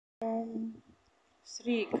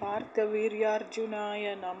Sri kartavwweeer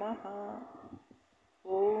Namaha.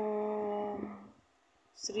 Om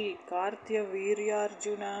Sri kartavwweeer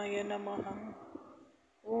Namaha.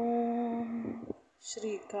 Om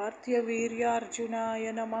Sri kartavwweeer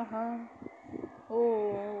Namaha.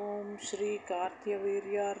 Om Sri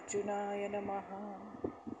kartavwweeer Namaha.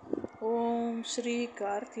 Om Sri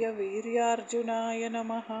kartavwweeer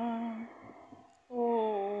Namaha.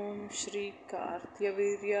 Om Shri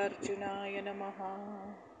kartavwweeer Namaha.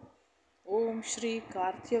 Om Shri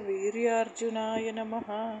kartavwweeer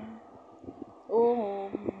Namaha.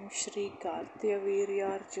 Om Shri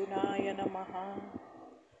kartavwweeer Namaha.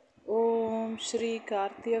 Om Shri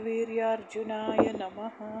kartavwweeer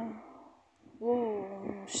Namaha.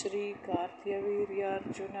 Om Shri kartavwweeer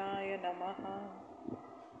Namaha.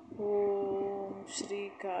 Om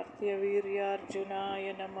Shri kartavwweeer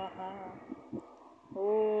Namaha.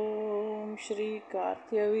 Om Shri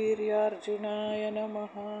kartavwweeer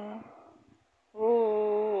Namaha.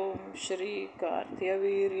 Om Shri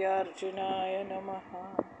kartavwweeer Namaha.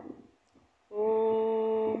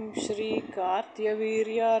 Om Shri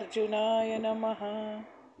kartavwweeer Namaha.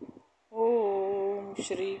 Om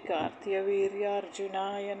Shri kartavwweeer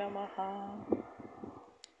Namaha.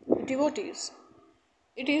 Devotees,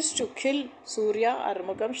 it is to kill Surya,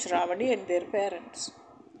 Armugam, Shravani and their parents,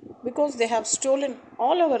 because they have stolen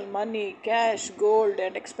all our money, cash, gold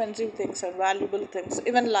and expensive things and valuable things,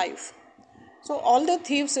 even life. So all the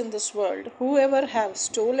thieves in this world, whoever have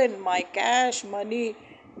stolen my cash, money,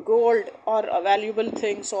 gold or valuable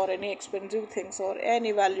things or any expensive things or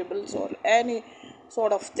any valuables or any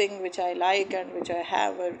sort of thing which I like and which I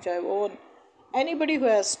have or which I own, anybody who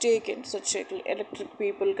has taken such electric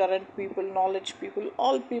people, current people, knowledge people,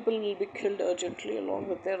 all people will be killed urgently along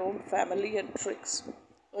with their own family and tricks,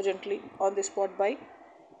 urgently on the spot by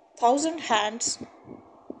 1,000 hands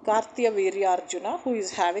kartavwweeer, who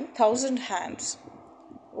is having 1,000 hands.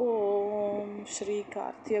 Om Shri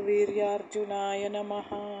kartavwweeer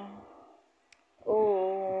Namaha.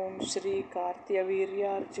 Om Shri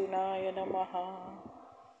kartavwweeer Namaha.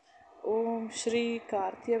 Om Shri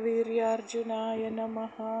kartavwweeer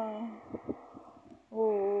Namaha.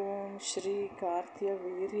 Om Shri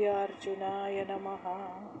kartavwweeer Namaha.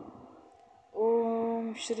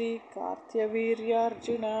 Om Shri kartavwweeer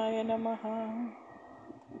Namaha.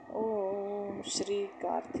 Om Shri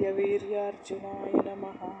kartavwweeer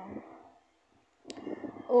Namaha.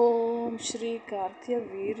 Om Shri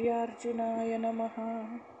kartavwweeer Namaha.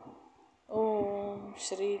 Om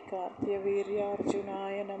Shri kartavwweeer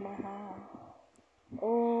Namaha.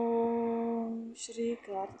 Om Shri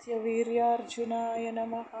kartavwweeer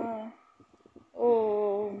Namaha.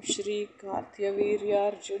 Om Shri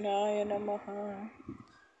kartavwweeer Namaha.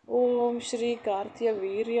 Om Shri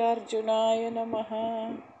kartavwweeer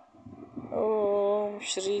Namaha. Om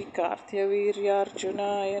Shri kartavwweeer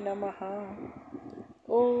Namaha.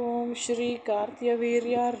 Om Shri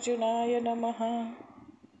kartavwweeer Namaha.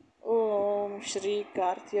 Om Shri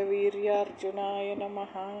kartavwweeer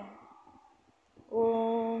Namaha.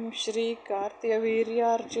 Om Shri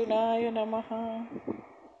kartavwweeer Namaha.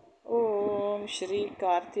 Om Shri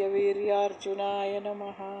kartavwweeer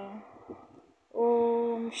Namaha.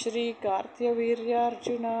 Om Shri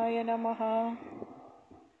kartavwweeer Namaha.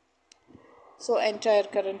 So entire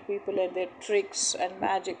current people and their tricks and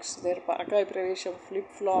magics, their parakai pravesham,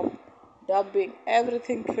 flip-flop, dubbing,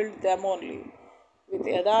 everything killed them only with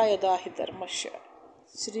yada yada hi dharmasya.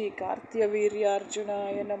 Shri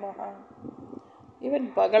kartavwweeer Namaha.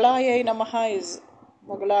 Even Bagalayai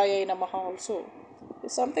Namaha also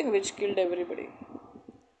is something which killed everybody.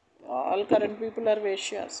 All current people are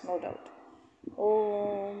Vaishyas, no doubt.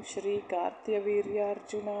 Om Shri kartavwweeer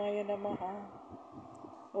Namaha.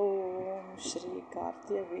 Om Shri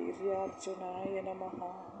kartavwweeer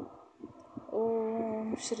Namaha.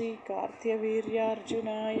 Om Shri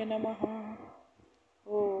kartavwweeer Namaha.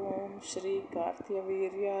 Om Shri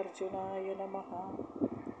kartavwweeer Namaha.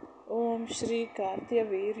 Om Shri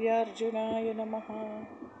kartavwweeer Namaha.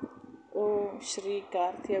 Om Shri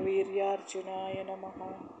kartavwweeer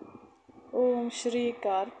Namaha. Om Shri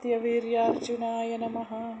kartavwweeer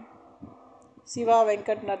Namaha. Siva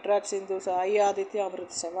Venkat Natraj Sindhu Sai Aditya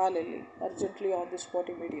Amrit Savalili, urgently on the spot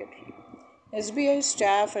immediately. SBI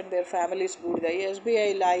staff and their families Budai,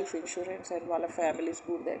 SBI life insurance and Wala families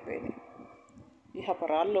Budai Penny. Iha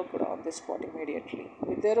Parallo Kuda on the spot immediately.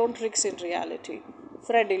 With their own tricks in reality.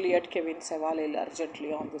 Fred Elliott Kevin Savalil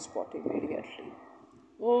urgently on the spot immediately.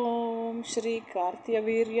 Om Shri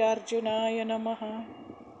kartavwweeer Namaha.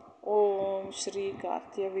 Om Shri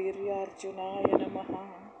kartavwweeer Namaha.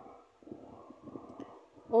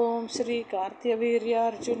 Om Shri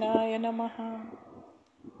kartavwweeer Namaha.